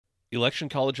Election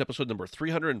College episode number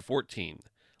 314,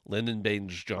 Lyndon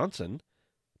Baines Johnson,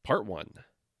 part 1.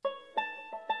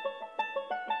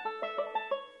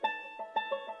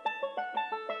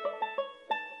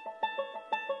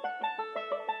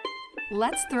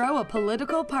 Let's throw a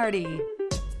political party.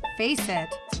 Face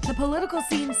it, the political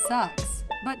scene sucks,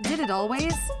 but did it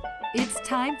always? It's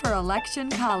time for Election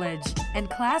College, and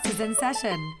class is in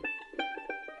session.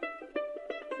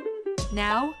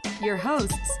 Now, your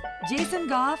hosts, Jason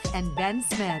Goff and Ben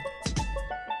Smith.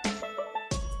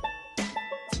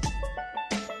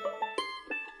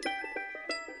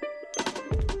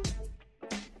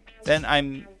 Ben,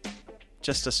 I'm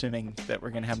just assuming that we're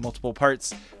going to have multiple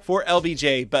parts for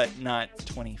LBJ, but not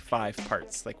 25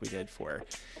 parts like we did for,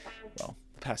 well,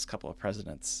 the past couple of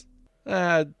presidents.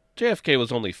 JFK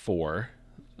was only 4.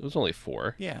 It was only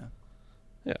 4. Yeah.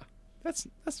 Yeah. That's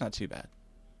not too bad.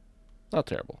 Not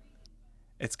terrible.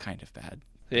 It's kind of bad.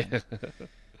 Yeah.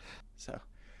 So,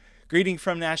 greeting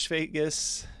from Nash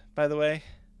Vegas, by the way.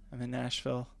 I'm in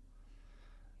Nashville.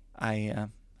 I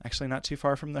actually not too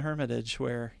far from the Hermitage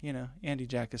where, Andy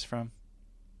Jack is from.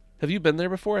 Have you been there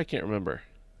before? I can't remember.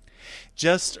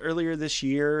 Just earlier this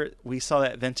year, we saw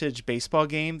that vintage baseball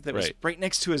game that was right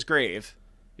next to his grave.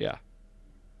 Yeah.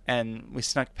 And we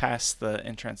snuck past the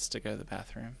entrance to go to the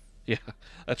bathroom. Yeah,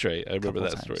 that's right. I remember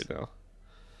that times. story now.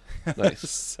 Nice.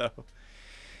 So,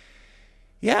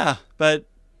 yeah, but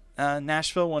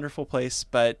Nashville, wonderful place,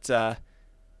 but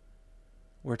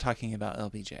we're talking about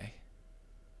LBJ.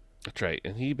 That's right.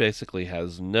 And he basically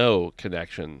has no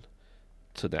connection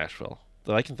to Nashville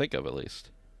that I can think of, at least.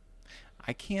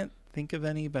 I can't think of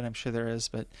any, but I'm sure there is.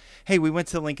 But hey, we went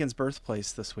to Lincoln's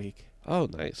birthplace this week. Oh,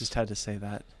 nice. Just had to say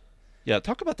that. Yeah,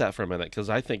 talk about that for a minute, because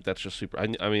I think that's just super. I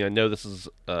mean, I know this is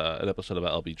an episode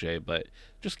about LBJ, but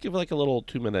just give like a little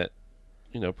 2-minute,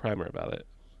 primer about it.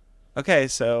 Okay,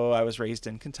 so I was raised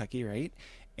in Kentucky, right?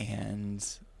 And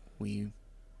we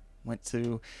went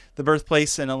to the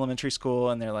birthplace in elementary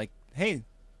school, and they're like, hey,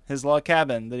 his log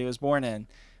cabin that he was born in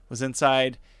was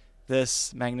inside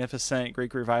this magnificent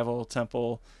Greek Revival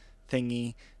temple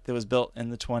thingy that was built in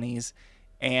the 20s.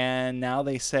 And now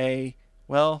they say,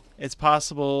 well, it's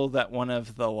possible that one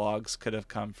of the logs could have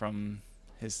come from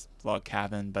his log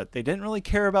cabin, but they didn't really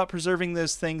care about preserving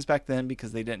those things back then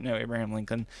because they didn't know Abraham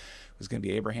Lincoln was going to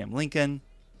be Abraham Lincoln.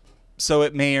 So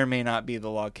it may or may not be the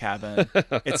log cabin.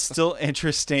 It's still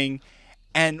interesting.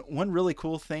 And one really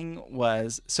cool thing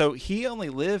was, so he only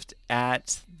lived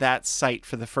at that site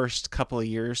for the first couple of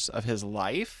years of his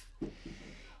life.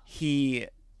 He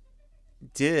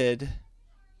did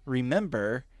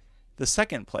remember the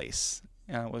second place,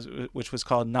 which was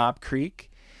called Knob Creek.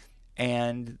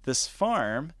 And this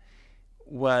farm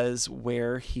was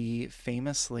where he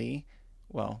famously,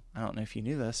 well, I don't know if you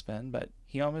knew this, Ben, but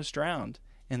he almost drowned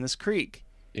in this creek.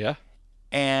 Yeah.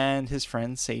 And his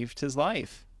friend saved his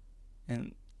life.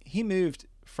 And he moved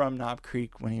from Knob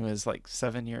Creek when he was like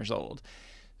 7 years old.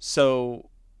 So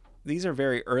these are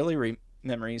very early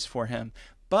memories for him.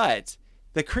 But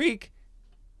the creek,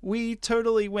 we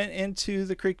totally went into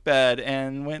the creek bed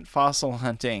and went fossil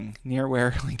hunting near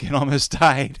where Lincoln almost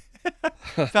died.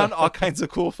 Found all kinds of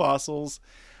cool fossils.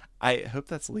 I hope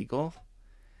that's legal.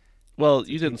 Well,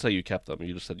 you didn't say you kept them.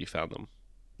 You just said you found them.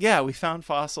 Yeah, we found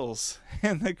fossils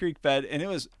in the creek bed, and it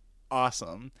was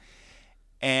awesome.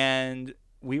 And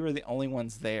we were the only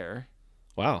ones there.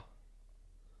 Wow.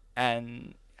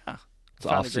 And yeah, it's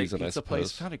found off a great season, pizza I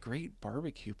place. suppose. Found a great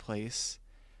barbecue place.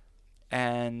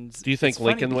 And do you think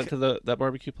Lincoln went because to that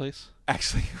barbecue place?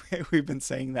 Actually, we've been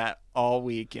saying that all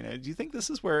week. Do you think this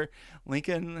is where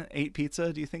Lincoln ate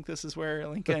pizza? Do you think this is where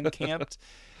Lincoln camped?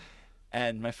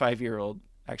 And my 5-year-old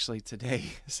actually today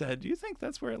said, do you think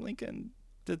that's where Lincoln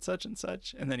did such and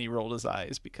such? And then he rolled his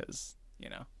eyes because,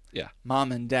 yeah,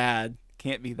 mom and dad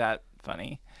can't be that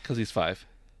funny. Because he's 5.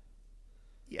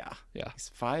 Yeah. Yeah. He's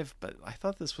 5, but I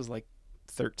thought this was like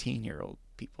 13-year-old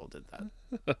people did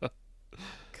that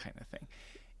kind of thing.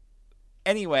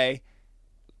 Anyway,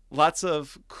 lots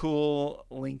of cool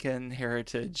Lincoln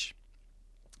heritage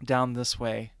down this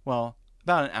way. Well,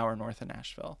 about an hour north of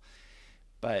Nashville.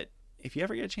 But if you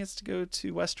ever get a chance to go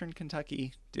to Western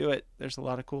Kentucky, do it. There's a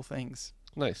lot of cool things.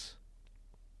 Nice.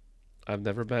 I've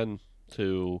never been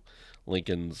to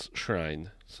Lincoln's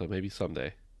shrine, so maybe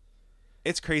someday.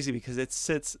 It's crazy because it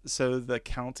sits, so the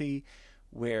county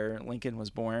where Lincoln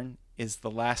was born is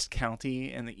the last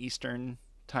county in the Eastern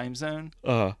time zone.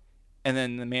 Uh-huh. And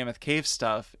then the Mammoth Cave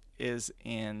stuff is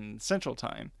in Central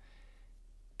Time.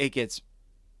 It gets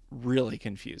really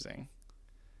confusing.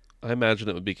 I imagine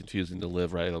it would be confusing to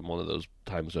live right on one of those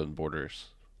time zone borders.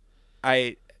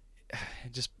 I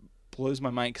just blows my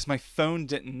mind because my phone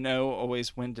didn't know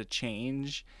always when to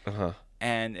change. Uh-huh.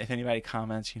 And if anybody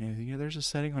comments, there's a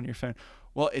setting on your phone.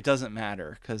 Well, it doesn't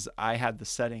matter because I had the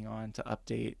setting on to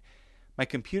update. My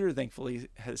computer, thankfully,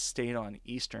 has stayed on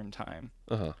Eastern time,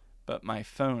 Uh-huh. but my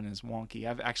phone is wonky.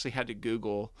 I've actually had to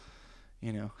Google,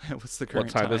 what's the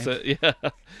current What time is it? Yeah.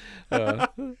 Uh,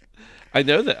 I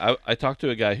know that I talked to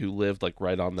a guy who lived like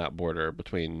right on that border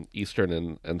between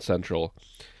Eastern and Central,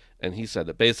 and he said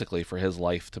that basically for his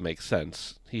life to make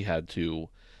sense, he had to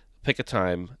pick a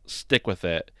time, stick with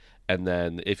it, and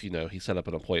then if he set up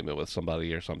an appointment with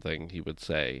somebody or something, he would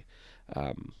say,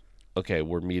 okay,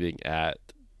 we're meeting at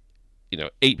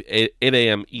 8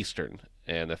 a.m. Eastern,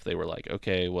 and if they were like,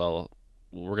 okay, well,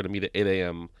 we're going to meet at 8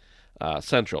 a.m.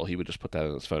 Central, he would just put that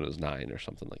in his phone as 9 or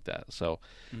something like that. So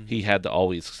he had to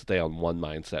always stay on one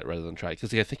mindset rather than try,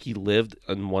 because I think he lived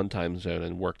in one time zone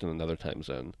and worked in another time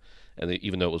zone, and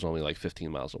even though it was only like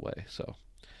 15 miles away, so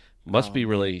must be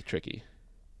really tricky.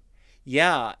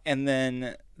 Yeah, and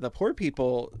then the poor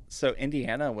people, so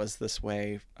Indiana was this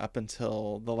way up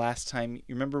until the last time.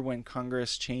 You remember when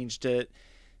Congress changed it?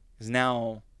 Because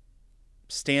now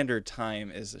standard time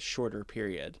is a shorter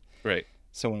period. Right.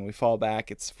 So when we fall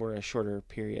back, it's for a shorter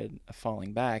period of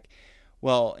falling back.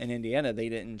 Well, in Indiana, they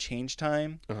didn't change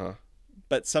time,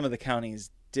 but some of the counties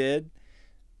did,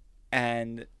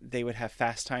 and they would have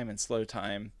fast time and slow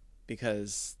time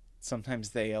because sometimes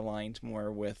they aligned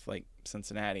more with like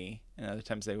Cincinnati, and other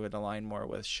times they would align more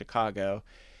with Chicago,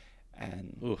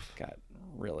 and got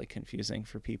really confusing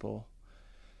for people.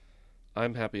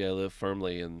 I'm happy I live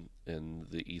firmly in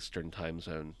the Eastern time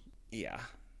zone. Yeah,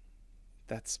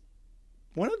 that's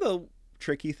one of the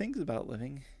tricky things about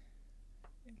living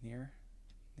near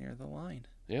the line.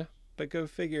 Yeah. But go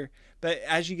figure. But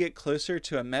as you get closer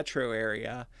to a metro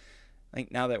area,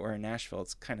 like now that we're in Nashville,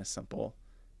 it's kind of simple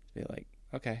to be like,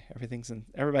 okay,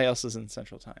 everybody else is in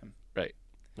Central Time. Right.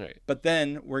 But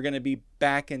then we're going to be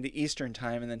back into Eastern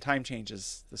Time, and then time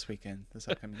changes this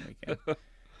upcoming weekend.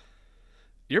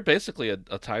 You're basically a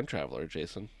time traveler,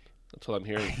 Jason. That's what I'm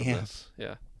hearing from this.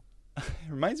 Yeah. It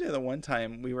reminds me of the one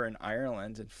time we were in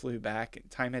Ireland and flew back.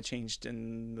 Time had changed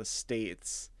in the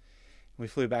States. We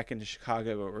flew back into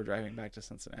Chicago, but we're driving back to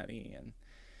Cincinnati, and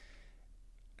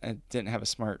I didn't have a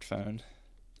smartphone.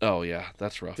 Oh, yeah.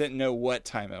 That's rough. Didn't know what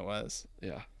time it was.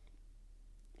 Yeah.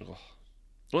 Oh.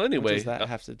 Well, anyway. What does that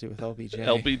have to do with LBJ?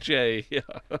 LBJ,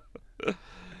 yeah.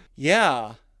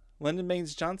 Yeah. Lyndon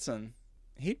Baines Johnson.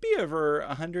 He'd be over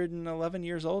 111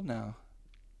 years old now.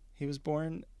 He was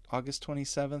born August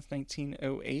 27th,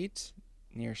 1908,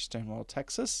 near Stonewall,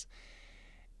 Texas.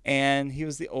 And he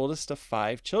was the oldest of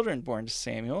 5 children born to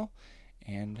Samuel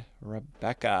and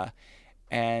Rebecca.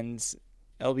 And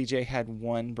LBJ had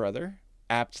one brother,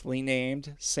 aptly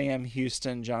named Sam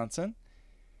Houston Johnson.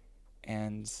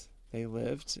 And they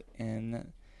lived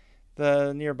in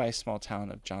the nearby small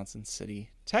town of Johnson City,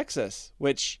 Texas,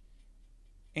 which,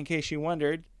 in case you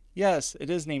wondered, yes, it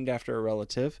is named after a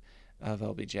relative of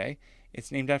LBJ.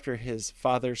 It's named after his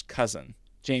father's cousin,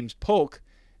 James Polk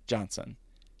Johnson.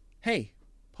 Hey,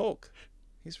 Polk.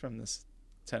 He's from this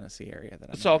Tennessee area.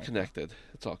 It's all connected.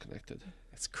 It's all connected.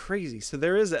 It's crazy. So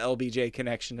there is a LBJ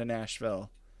connection to Nashville.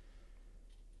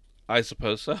 I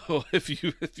suppose so. If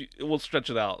you we'll stretch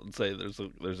it out and say there's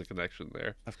a connection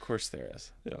there. Of course there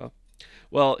is. Yeah.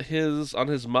 Well, on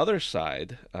his mother's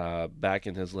side, back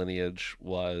in his lineage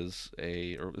was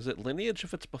or is it lineage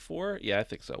if it's before? Yeah, I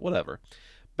think so. Whatever.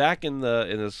 Back in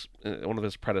one of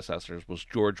his predecessors was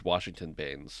George Washington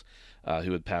Baines,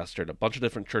 who had pastored a bunch of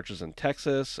different churches in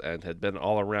Texas and had been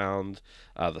all around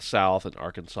the South and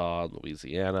Arkansas and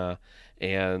Louisiana,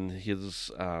 and his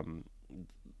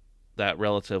that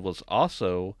relative was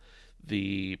also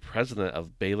the president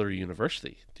of Baylor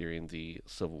University during the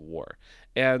Civil War.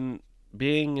 And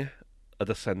being a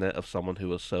descendant of someone who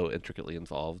was so intricately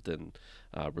involved in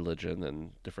religion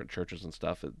and different churches and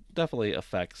stuff, it definitely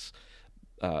affects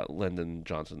Lyndon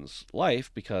Johnson's life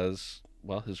because,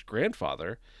 well, his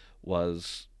grandfather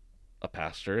was a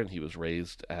pastor and he was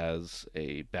raised as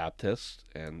a Baptist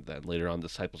and then later on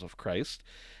Disciples of Christ.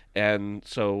 And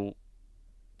so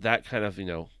that kind of,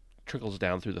 trickles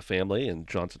down through the family, and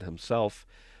Johnson himself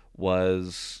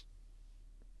was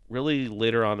really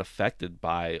later on affected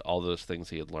by all those things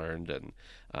he had learned and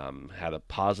had a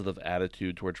positive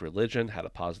attitude towards religion, had a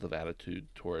positive attitude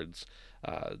towards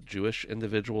Jewish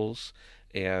individuals,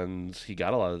 and he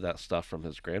got a lot of that stuff from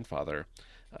his grandfather,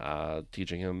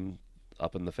 teaching him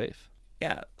up in the faith.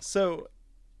 Yeah, so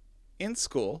in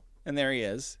school, and there he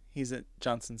is, he's at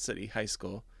Johnson City High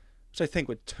School, which I think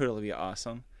would totally be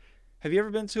awesome. Have you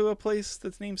ever been to a place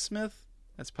that's named Smith?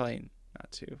 That's probably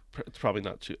not too. It's probably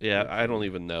not too. Yeah, I don't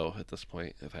even know at this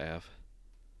point if I have.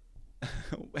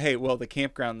 Hey, well, the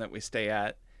campground that we stay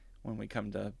at when we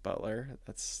come to Butler,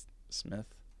 that's Smith.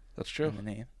 That's true. In the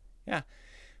name. Yeah.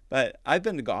 But I've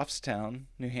been to Goffstown,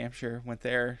 New Hampshire. Went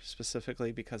there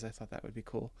specifically because I thought that would be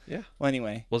cool. Yeah. Well,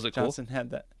 anyway. Was it cool? Johnson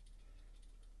had that.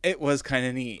 It was kind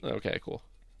of neat. Okay, cool.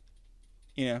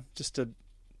 You know, just to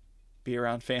be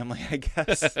around family, I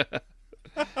guess.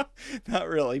 Not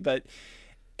really, but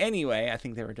anyway, I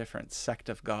think they were a different sect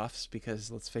of Goffs because,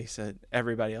 let's face it,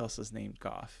 everybody else is named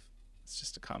Goff. It's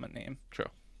just a common name. True.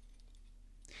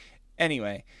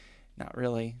 Anyway, not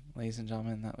really, ladies and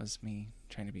gentlemen. That was me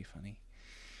trying to be funny.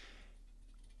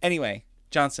 Anyway,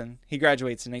 Johnson, he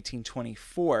graduates in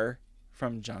 1924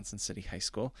 from Johnson City High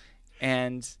School.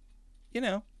 And, you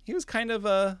know, he was kind of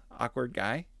a awkward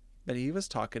guy, but he was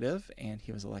talkative, and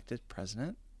he was elected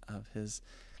president of his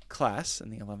class in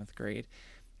the 11th grade.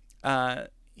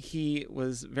 He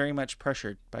was very much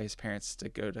pressured by his parents to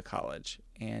go to college,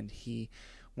 and he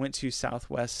went to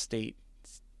Southwest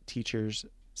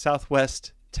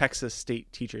Texas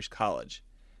State Teachers College,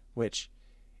 which,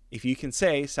 if you can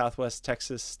say Southwest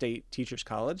Texas State Teachers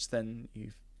College, then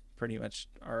you pretty much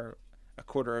are a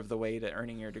quarter of the way to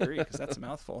earning your degree, because that's a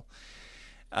mouthful.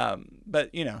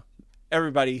 But, you know,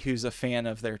 everybody who's a fan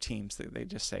of their teams, they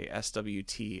just say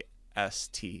SWTSTC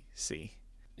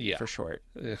for short.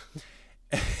 Yeah.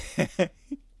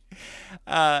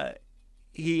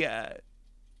 He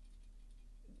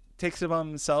takes it upon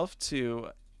himself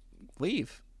to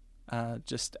leave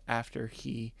just after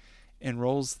he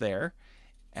enrolls there,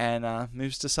 and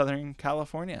moves to Southern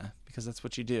California, because that's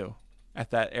what you do at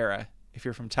that era. If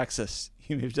you're from Texas,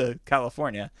 you move to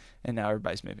California, and now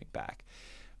everybody's moving back.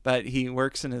 But he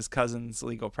works in his cousin's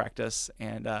legal practice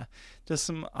and does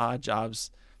some odd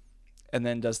jobs, and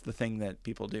then does the thing that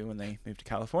people do when they move to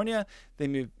California.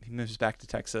 He moves back to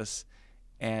Texas,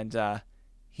 and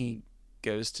he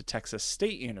goes to Texas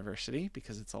State University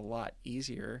because it's a lot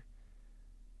easier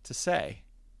to say.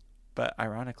 But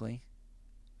ironically,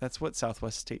 that's what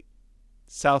Southwest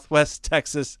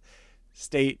Texas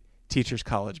State Teachers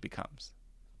College becomes.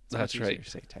 It's That's much right. easier to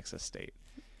say Texas State.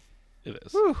 It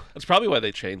is. Whew. That's probably why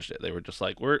they changed it. They were just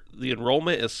like, the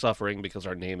enrollment is suffering because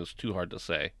our name is too hard to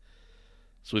say.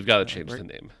 So we've got to change the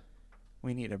name.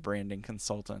 We need a branding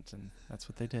consultant, and that's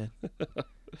what they did.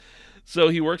 So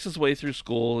he works his way through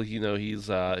school. You know, he's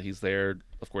there,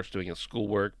 of course, doing his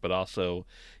schoolwork, but also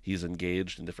he's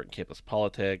engaged in different campus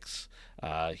politics.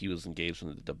 He was engaged in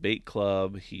the debate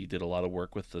club. He did a lot of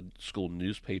work with the school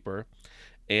newspaper.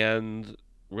 And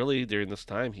really, during this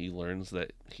time, he learns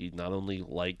that he not only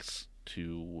likes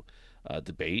to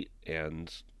debate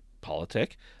and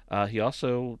politic, he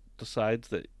also decides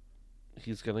that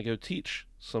he's going to go teach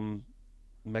some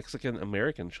Mexican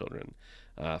American children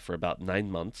for about 9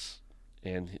 months,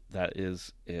 and that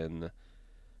is in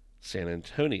San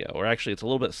Antonio, or actually it's a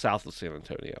little bit south of San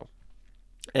Antonio.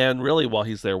 And really, while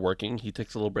he's there working, he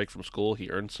takes a little break from school, he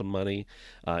earns some money,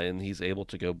 and he's able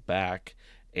to go back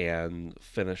and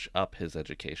finish up his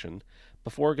education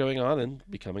before going on and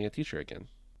becoming a teacher again.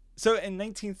 So in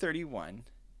 1931,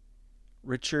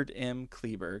 Richard M.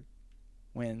 Kleberg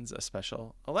wins a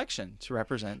special election to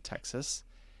represent Texas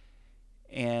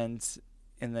and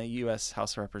in the U.S.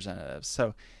 House of Representatives.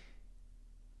 So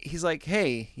he's like,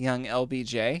 hey, young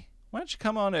LBJ, why don't you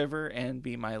come on over and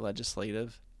be my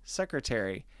legislative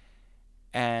secretary?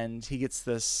 And he gets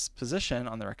this position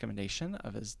on the recommendation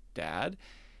of his dad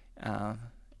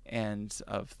and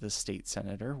of the state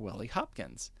senator, Willie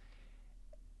Hopkins.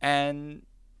 And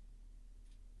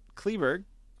Kleberg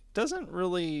doesn't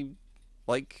really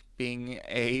like being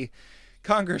a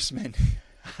congressman.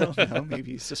 I don't know.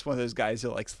 Maybe he's just one of those guys who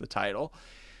likes the title.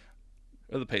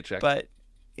 Or the paycheck. But,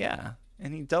 yeah.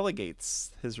 And he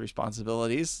delegates his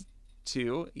responsibilities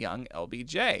to young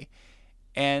LBJ.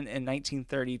 And in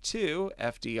 1932,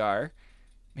 FDR,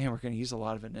 man, we're going to use a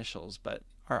lot of initials, but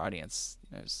our audience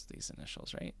knows these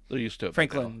initials, right? They're used to it.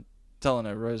 Franklin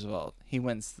Delano Roosevelt. He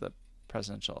wins the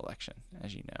presidential election,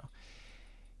 as you know.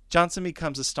 Johnson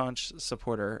becomes a staunch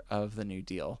supporter of the New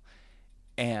Deal,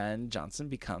 and Johnson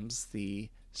becomes the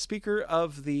Speaker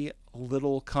of the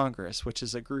Little Congress, which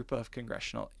is a group of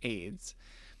congressional aides.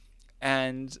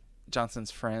 And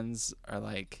Johnson's friends are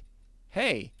like,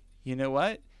 hey, you know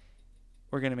what?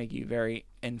 We're going to make you very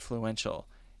influential.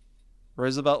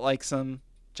 Roosevelt likes him.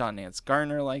 John Nance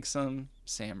Garner likes him.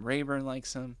 Sam Rayburn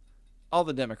likes him. All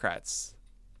the Democrats.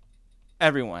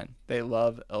 Everyone. They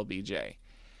love LBJ.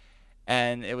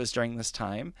 And it was during this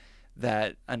time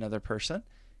that another person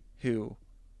who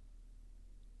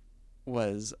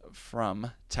was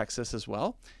from Texas as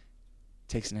well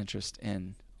takes an interest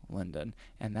in Lyndon,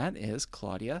 and that is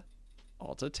Claudia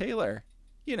Alta Taylor,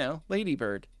 Lady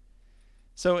Bird.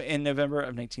 So in November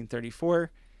of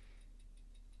 1934,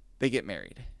 they get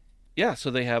married. Yeah, so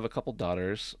they have a couple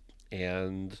daughters,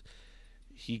 and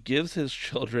he gives his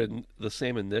children the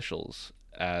same initials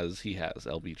as he has,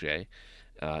 LBJ.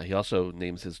 He also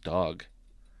names his dog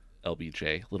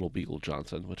LBJ, Little Beagle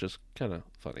Johnson, which is kind of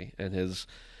funny. And his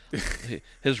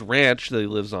ranch that he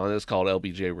lives on is called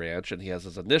LBJ Ranch, and he has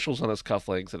his initials on his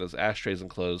cufflinks and his ashtrays and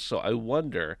clothes. So I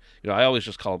wonder, I always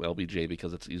just call him LBJ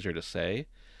because it's easier to say.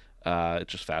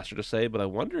 It's just faster to say. But I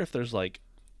wonder if there's an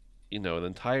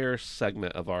entire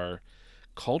segment of our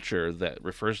culture that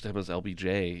refers to him as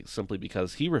LBJ simply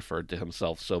because he referred to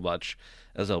himself so much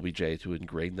as LBJ to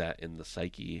ingrain that in the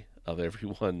psyche of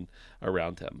everyone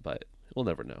around him. But we'll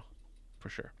never know for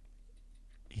sure.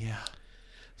 Yeah.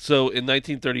 So in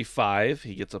 1935,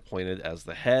 he gets appointed as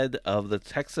the head of the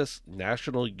Texas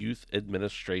National Youth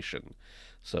Administration.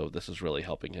 So this is really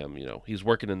helping him. He's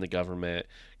working in the government,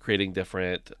 creating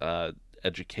different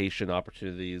education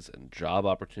opportunities and job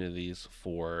opportunities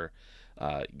for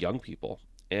young people.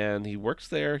 And he works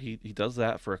there. He does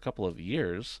that for a couple of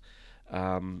years.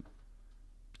 And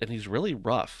he's really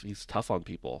rough. He's tough on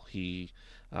people. He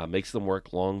makes them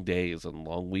work long days and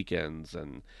long weekends.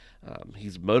 And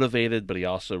he's motivated, but he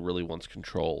also really wants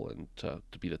control and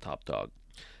to be the top dog.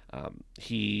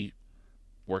 He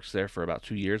works there for about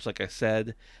 2 years, like I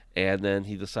said, and then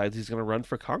he decides he's going to run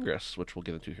for Congress, which we'll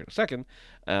get into here in a second,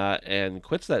 and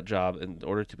quits that job in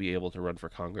order to be able to run for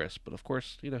Congress. But of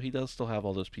course, he does still have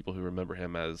all those people who remember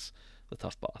him as the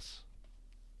tough boss.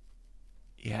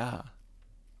 Yeah.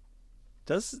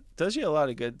 Does you a lot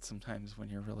of good sometimes when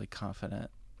you're really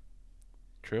confident.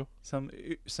 True. Some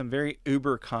very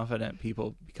uber confident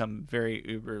people become very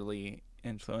uberly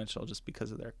influential just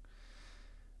because of their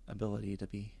ability to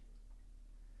be,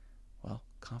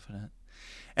 confident.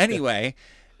 Anyway,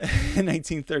 in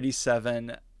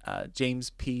 1937, James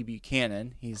P.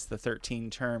 Buchanan, he's the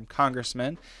 13-term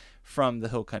congressman from the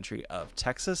hill country of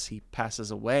Texas. He passes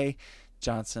away.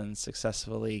 Johnson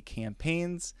successfully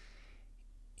campaigns.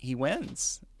 He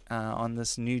wins on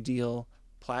this New Deal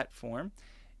platform.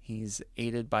 He's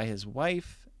aided by his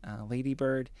wife, Lady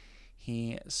Bird.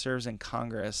 He serves in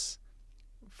Congress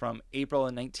from April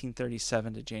in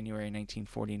 1937 to January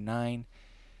 1949.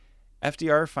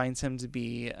 FDR finds him to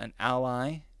be an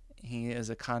ally. He is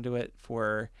a conduit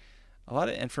for a lot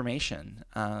of information,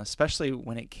 especially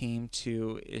when it came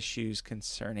to issues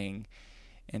concerning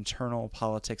internal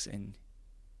politics in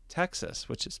Texas,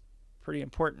 which is pretty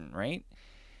important, right?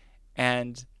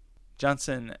 And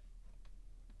Johnson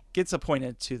gets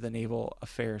appointed to the Naval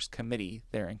Affairs Committee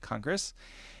there in Congress,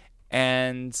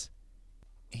 and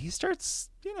he starts,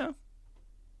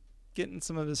 getting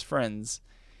some of his friends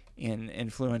in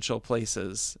influential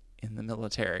places in the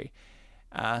military.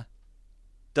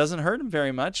 Doesn't hurt him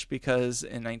very much because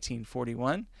in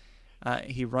 1941,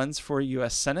 he runs for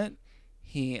U.S. Senate.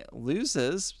 He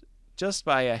loses just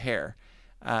by a hair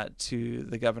to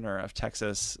the governor of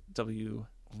Texas, W.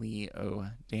 Lee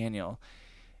O'Daniel.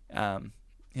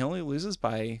 He only loses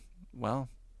by,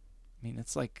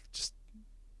 it's like just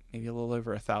maybe a little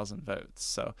over 1,000 votes.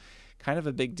 So kind of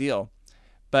a big deal.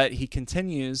 But he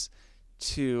continues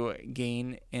to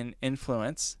gain an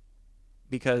influence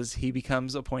because he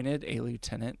becomes appointed a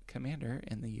lieutenant commander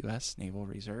in the U.S. Naval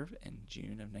Reserve in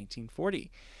June of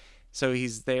 1940. So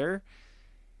he's there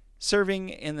serving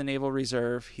in the Naval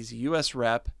Reserve. He's a U.S.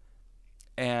 rep,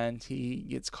 and he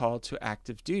gets called to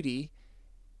active duty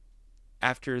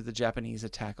after the Japanese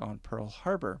attack on Pearl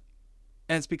Harbor.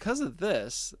 And it's because of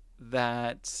this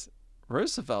that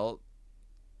Roosevelt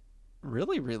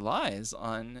really relies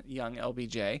on young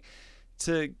LBJ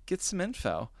to get some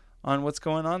info on what's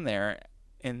going on there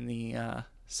in the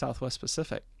Southwest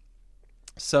Pacific.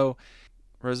 So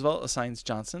Roosevelt assigns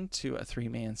Johnson to a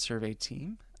 3-man survey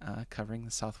team covering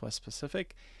the Southwest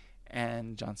Pacific,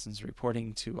 and Johnson's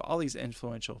reporting to all these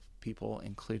influential people,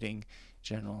 including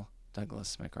General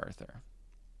Douglas MacArthur.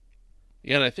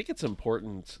 Yeah, and I think it's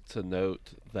important to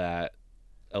note that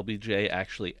LBJ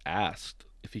actually asked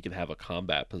if he could have a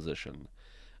combat position,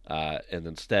 and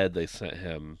instead they sent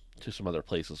him to some other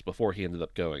places before he ended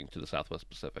up going to the Southwest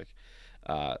Pacific.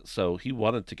 So he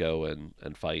wanted to go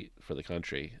and fight for the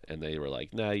country, and they were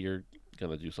like, nah, you're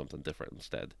going to do something different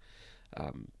instead.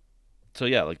 So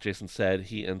yeah, like Jason said,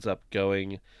 he ends up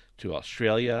going to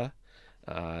Australia.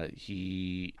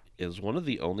 He is one of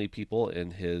the only people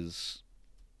in his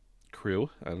crew.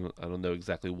 I don't know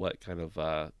exactly what kind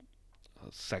of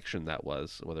section that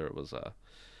was, whether it was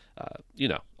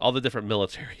all the different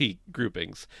military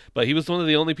groupings. But he was one of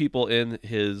the only people in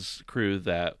his crew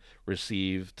that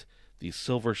received the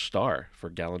Silver Star for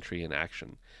gallantry in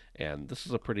action. And this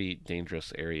is a pretty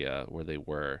dangerous area where they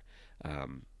were,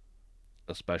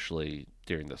 especially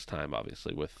during this time,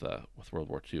 obviously with World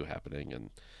War II happening, and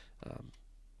um,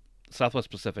 Southwest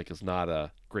Pacific is not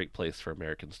a great place for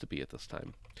Americans to be at this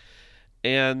time.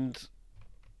 And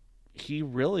he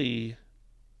really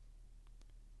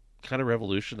kind of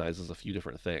revolutionizes a few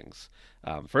different things.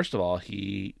 First of all,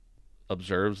 he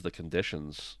observes the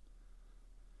conditions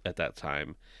at that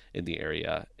time in the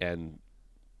area and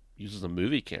uses a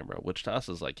movie camera, which to us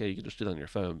is like, yeah, you can just do that on your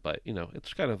phone, but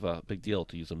it's kind of a big deal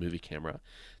to use a movie camera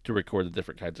to record the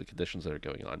different kinds of conditions that are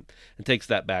going on, and takes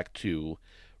that back to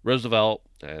Roosevelt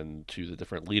and to the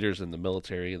different leaders in the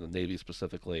military and the Navy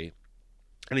specifically.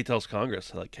 And he tells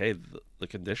Congress, like, hey, the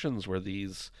conditions where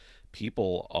these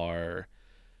people are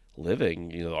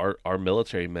living, our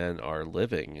military men are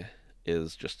living,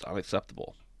 is just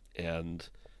unacceptable. And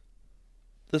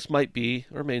this might be,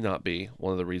 or may not be,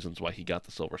 one of the reasons why he got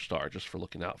the Silver Star, just for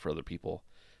looking out for other people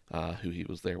who he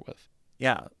was there with.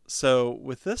 Yeah. So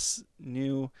with this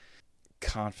new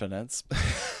confidence,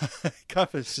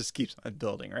 confidence just keeps on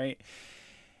building, right?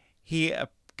 He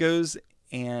goes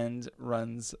and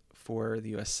runs for the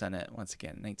U.S. Senate once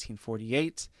again in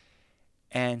 1948,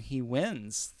 and he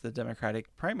wins the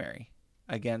Democratic primary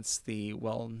against the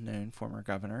well-known former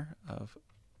governor of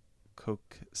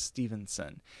Coke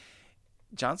Stevenson.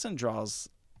 Johnson draws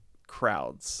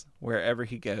crowds wherever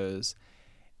he goes.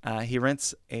 He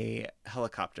rents a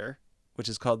helicopter, which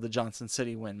is called the Johnson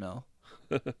City Windmill.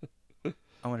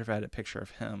 I wonder if I had a picture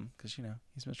of him, because,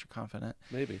 he's Mr. Confident.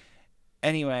 Maybe.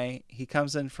 Anyway, he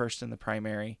comes in first in the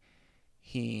primary.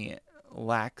 He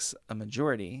lacks a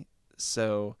majority,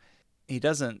 so he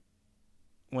doesn't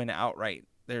win outright.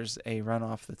 There's a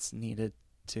runoff that's needed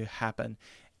to happen,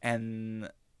 and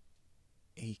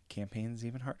he campaigns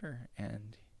even harder,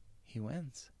 and he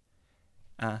wins.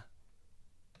 By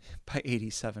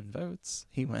 87 votes,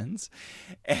 he wins.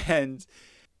 And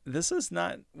this is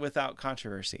not without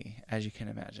controversy, as you can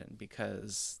imagine,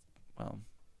 because, well,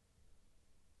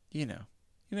 you know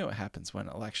what happens when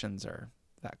elections are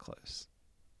that close.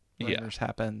 Rumors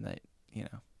happen that,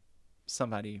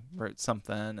 somebody wrote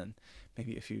something and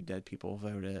maybe a few dead people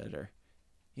voted, or,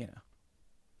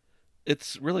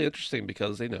 It's really interesting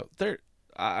because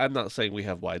I'm not saying we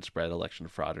have widespread election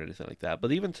fraud or anything like that,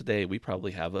 but even today we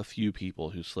probably have a few people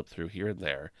who slip through here and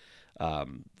there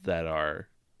that are,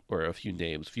 or a few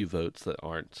names, a few votes that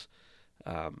aren't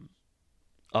on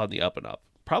the up and up.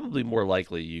 Probably more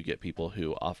likely you get people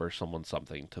who offer someone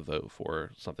something to vote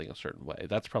for something a certain way.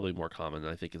 That's probably more common,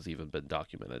 and I think has even been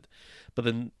documented. But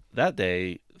then that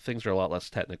day, things are a lot less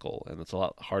technical, and it's a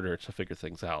lot harder to figure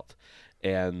things out.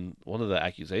 And one of the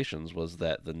accusations was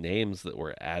that the names that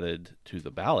were added to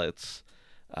the ballots,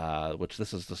 which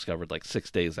this is discovered like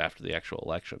 6 days after the actual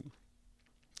election,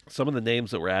 some of the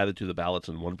names that were added to the ballots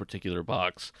in one particular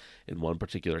box in one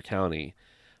particular county,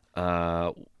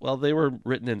 they were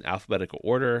written in alphabetical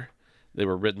order. They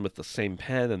were written with the same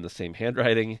pen and the same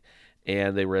handwriting,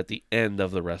 and they were at the end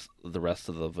of the rest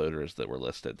of the voters that were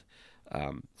listed.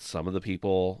 Some of the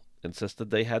people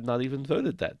insisted they had not even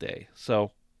voted that day.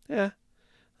 So,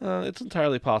 it's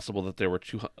entirely possible that there were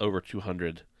over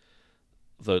 200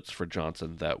 votes for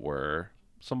Johnson that were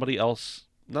somebody else.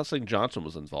 I'm not saying Johnson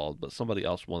was involved, but somebody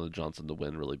else wanted Johnson to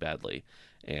win really badly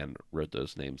and wrote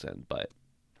those names in. But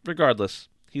regardless,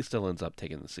 he still ends up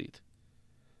taking the seat.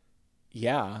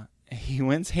 Yeah, he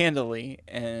wins handily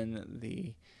in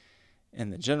the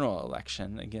general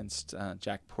election against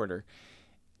Jack Porter.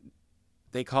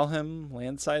 They call him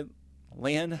landslide.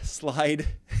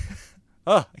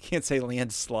 Oh, I can't say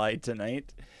landslide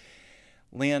tonight.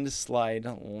 Landslide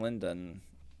Lyndon.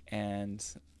 And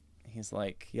he's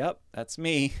like, yep, that's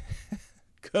me.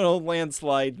 Good old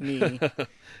landslide me.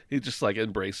 He just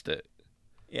embraced it.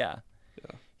 Yeah.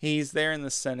 He's there in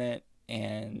the Senate,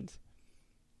 and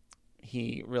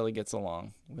he really gets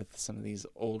along with some of these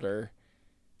older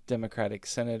Democratic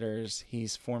senators.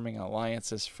 He's forming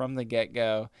alliances from the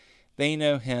get-go. They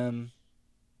know him.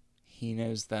 He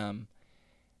knows them.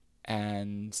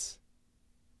 And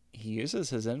he uses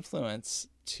his influence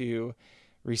to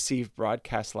receive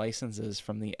broadcast licenses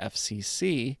from the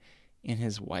FCC in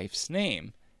his wife's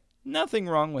name. Nothing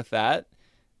wrong with that.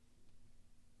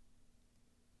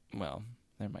 Well,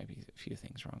 there might be a few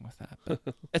things wrong with that,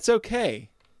 but it's okay.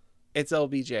 It's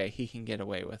LBJ. He can get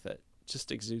away with it.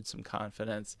 Just exude some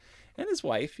confidence. And his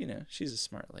wife, she's a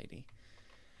smart lady.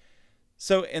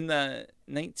 So in the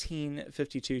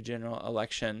 1952 general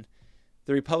election,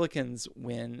 the Republicans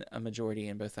win a majority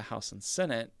in both the House and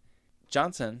Senate.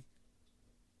 Johnson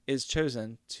is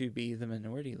chosen to be the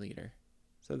minority leader.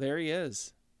 So there he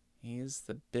is. He's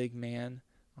the big man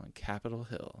on Capitol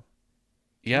Hill.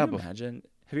 Yeah, Can you imagine?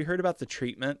 Have you heard about the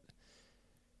treatment?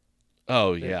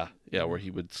 Oh, yeah. Yeah, where he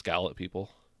would scowl at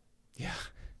people. Yeah.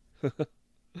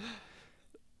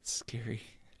 Scary.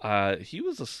 He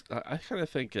was I kind of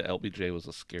think that LBJ was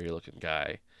a scary looking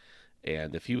guy.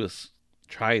 And if he was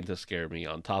trying to scare me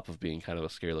on top of being kind of a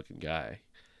scary looking guy,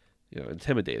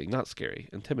 intimidating, not scary,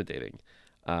 intimidating,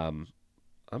 I'm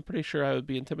pretty sure I would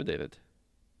be intimidated.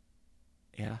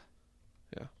 Yeah.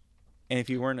 Yeah. And if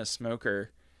you weren't a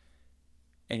smoker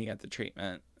and you got the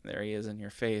treatment, there he is in your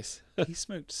face. He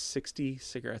smoked 60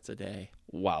 cigarettes a day.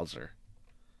 Wowzer.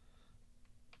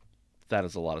 That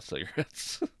is a lot of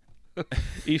cigarettes.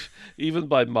 Even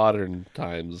by modern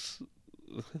times,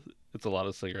 it's a lot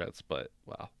of cigarettes, but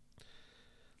wow.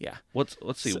 Yeah. Let's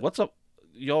see. What's up?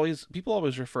 People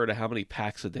always refer to how many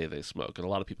packs a day they smoke, and a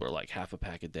lot of people are like half a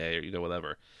pack a day or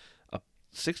whatever.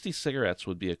 60 cigarettes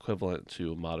would be equivalent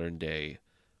to modern day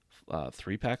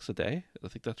 3 packs a day. I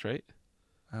think that's right.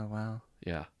 Oh, wow.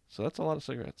 Yeah. So that's a lot of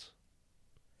cigarettes.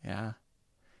 Yeah.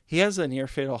 He has a near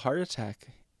fatal heart attack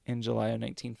in July of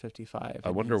 1955. I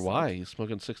wonder why he's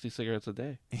smoking 60 cigarettes a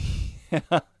day.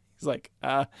 Yeah. He's like,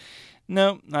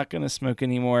 no, not going to smoke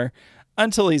anymore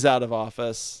until he's out of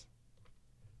office.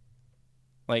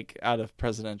 Like, out of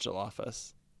presidential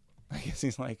office. I guess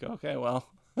he's like, okay, well,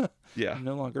 yeah, I'm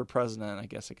no longer president. I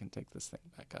guess I can take this thing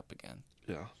back up again.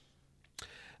 Yeah.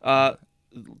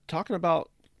 Talking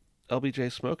about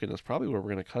LBJ smoking is probably where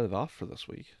we're going to cut it off for this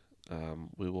week.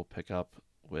 We will pick up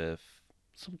with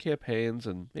some campaigns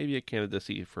and maybe a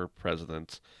candidacy for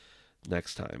president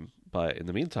next time. But in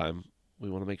the meantime, we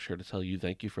want to make sure to tell you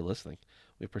thank you for listening.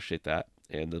 We appreciate that.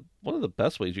 And one of the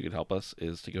best ways you can help us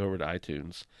is to go over to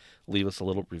iTunes, leave us a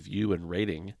little review and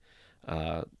rating.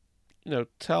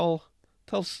 Tell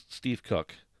Steve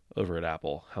Cook over at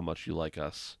Apple how much you like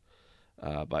us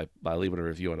by leaving a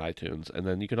review on iTunes. And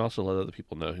then you can also let other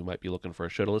people know who might be looking for a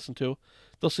show to listen to.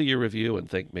 They'll see your review and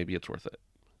think maybe it's worth it.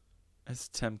 It's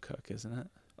Tim Cook, isn't it?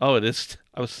 Oh, it is.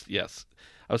 I was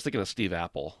thinking of Steve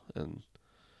Apple and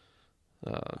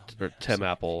or Tim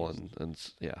Apple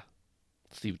and yeah,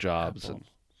 Steve Jobs Apple. And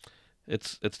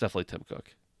it's definitely Tim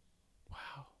Cook.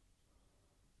 Wow.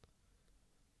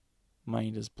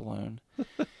 Mind is blown.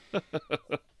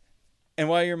 And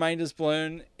while your mind is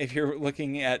blown, if you're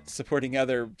looking at supporting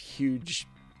other huge,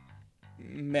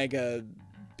 mega,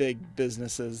 big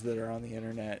businesses that are on the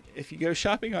internet, if you go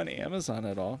shopping on Amazon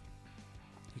at all,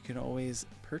 you can always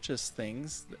purchase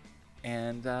things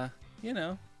and,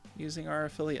 using our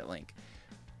affiliate link.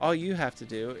 All you have to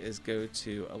do is go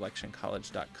to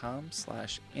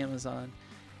electioncollege.com/Amazon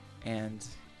and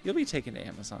you'll be taken to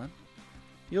Amazon.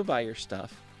 You'll buy your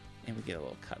stuff and we get a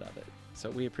little cut of it.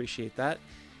 So we appreciate that.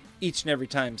 Each and every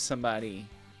time somebody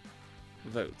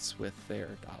votes with their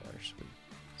dollars, we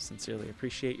sincerely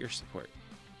appreciate your support.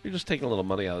 You're just taking a little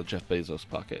money out of Jeff Bezos'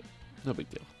 pocket. No big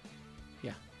deal.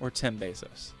 Yeah. Or Tim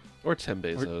Bezos. Or Tim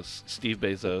Bezos, Steve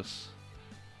Bezos.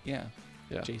 Yeah.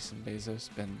 Yeah. Jason Bezos,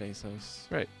 Ben Bezos.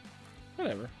 Right.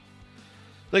 Whatever.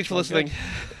 Thanks for Sounds listening.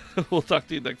 We'll talk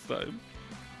to you next time.